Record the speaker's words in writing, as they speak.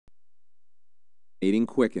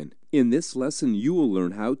Quicken. In this lesson, you will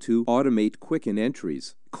learn how to automate Quicken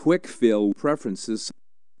entries, quick fill preferences,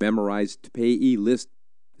 memorized payee list,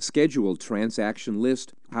 scheduled transaction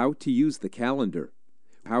list, how to use the calendar,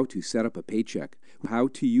 how to set up a paycheck, how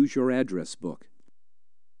to use your address book.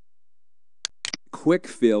 Quick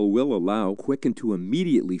fill will allow Quicken to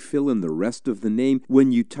immediately fill in the rest of the name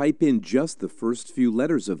when you type in just the first few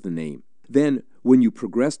letters of the name. Then, when you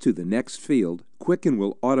progress to the next field, Quicken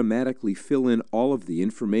will automatically fill in all of the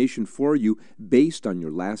information for you based on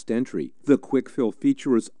your last entry. The Quick Fill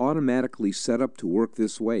feature is automatically set up to work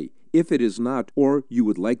this way. If it is not, or you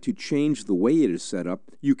would like to change the way it is set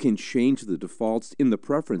up, you can change the defaults in the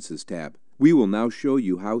Preferences tab. We will now show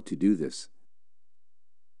you how to do this.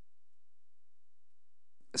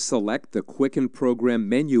 Select the Quicken Program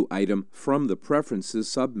menu item from the Preferences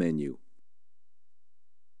submenu.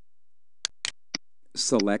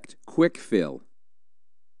 Select Quick Fill.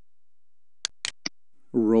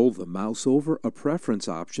 Roll the mouse over a preference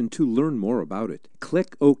option to learn more about it.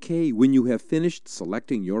 Click OK when you have finished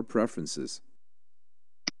selecting your preferences.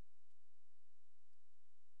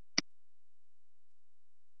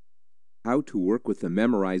 How to work with the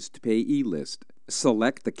memorized payee list.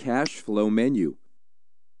 Select the Cash Flow menu.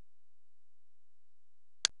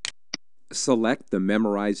 Select the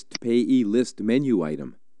Memorized Payee List menu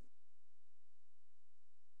item.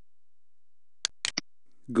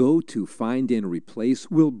 Go to Find and Replace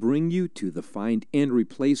will bring you to the Find and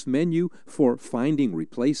Replace menu for finding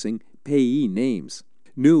replacing payee names.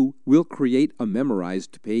 New will create a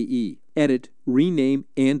memorized payee. Edit, rename,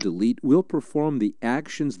 and delete will perform the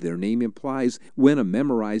actions their name implies when a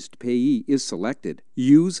memorized payee is selected.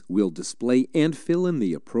 Use will display and fill in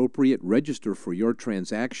the appropriate register for your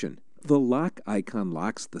transaction. The lock icon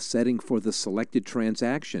locks the setting for the selected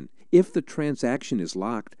transaction. If the transaction is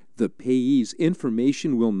locked, the payee's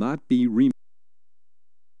information will not be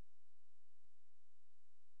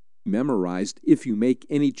memorized if you make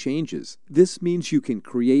any changes. This means you can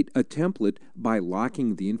create a template by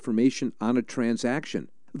locking the information on a transaction.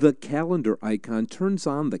 The calendar icon turns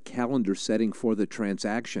on the calendar setting for the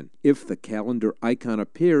transaction. If the calendar icon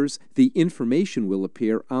appears, the information will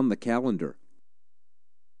appear on the calendar.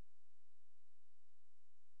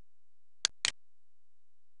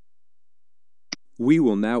 We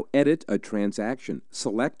will now edit a transaction.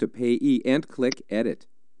 Select a payee and click Edit.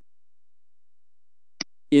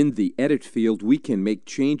 In the Edit field, we can make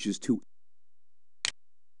changes to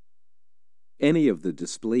any of the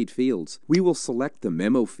displayed fields. We will select the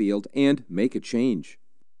Memo field and make a change.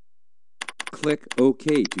 Click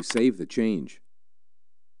OK to save the change.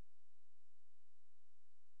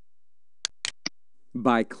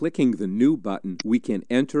 By clicking the New button, we can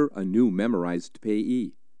enter a new memorized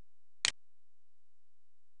payee.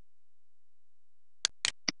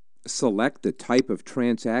 Select the type of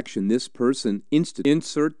transaction this person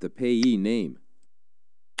insert the payee name.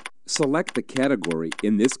 Select the category,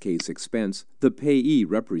 in this case expense, the payee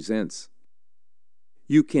represents.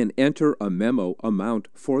 You can enter a memo amount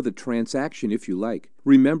for the transaction if you like.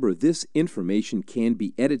 Remember, this information can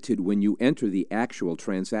be edited when you enter the actual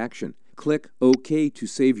transaction. Click OK to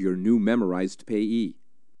save your new memorized payee.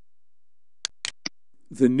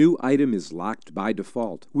 The new item is locked by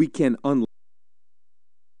default. We can unlock.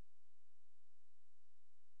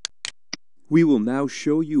 We will now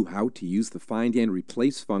show you how to use the Find and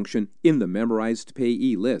Replace function in the memorized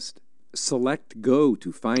payee list. Select Go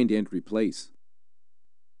to find and replace.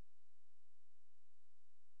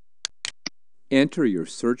 Enter your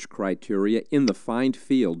search criteria in the Find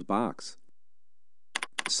field box.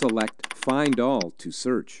 Select Find All to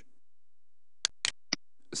search.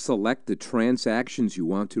 Select the transactions you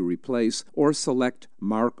want to replace, or select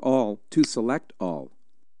Mark All to select all.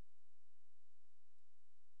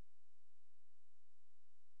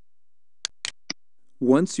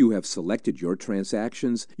 Once you have selected your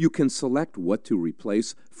transactions, you can select what to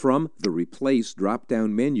replace from the Replace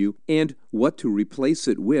drop-down menu and what to replace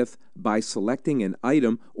it with by selecting an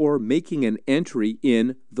item or making an entry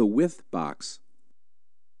in the With box.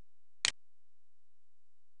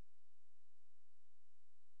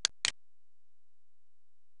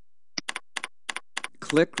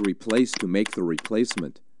 Click Replace to make the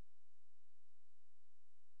replacement.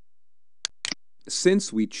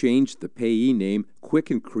 Since we changed the payee name,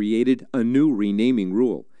 Quicken created a new renaming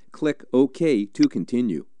rule. Click OK to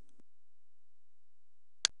continue.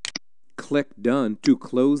 Click Done to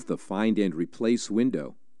close the Find and Replace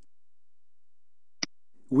window.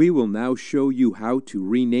 We will now show you how to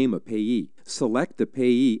rename a payee. Select the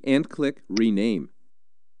payee and click Rename.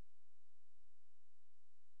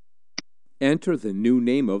 Enter the new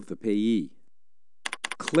name of the payee.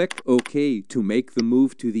 Click OK to make the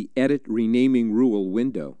move to the Edit Renaming Rule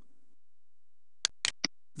window.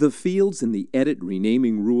 The fields in the Edit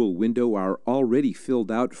Renaming Rule window are already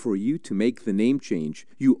filled out for you to make the name change.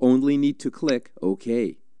 You only need to click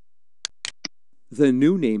OK. The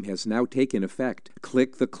new name has now taken effect.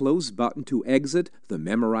 Click the Close button to exit the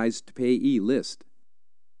Memorized Payee list.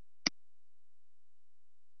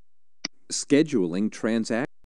 Scheduling transactions.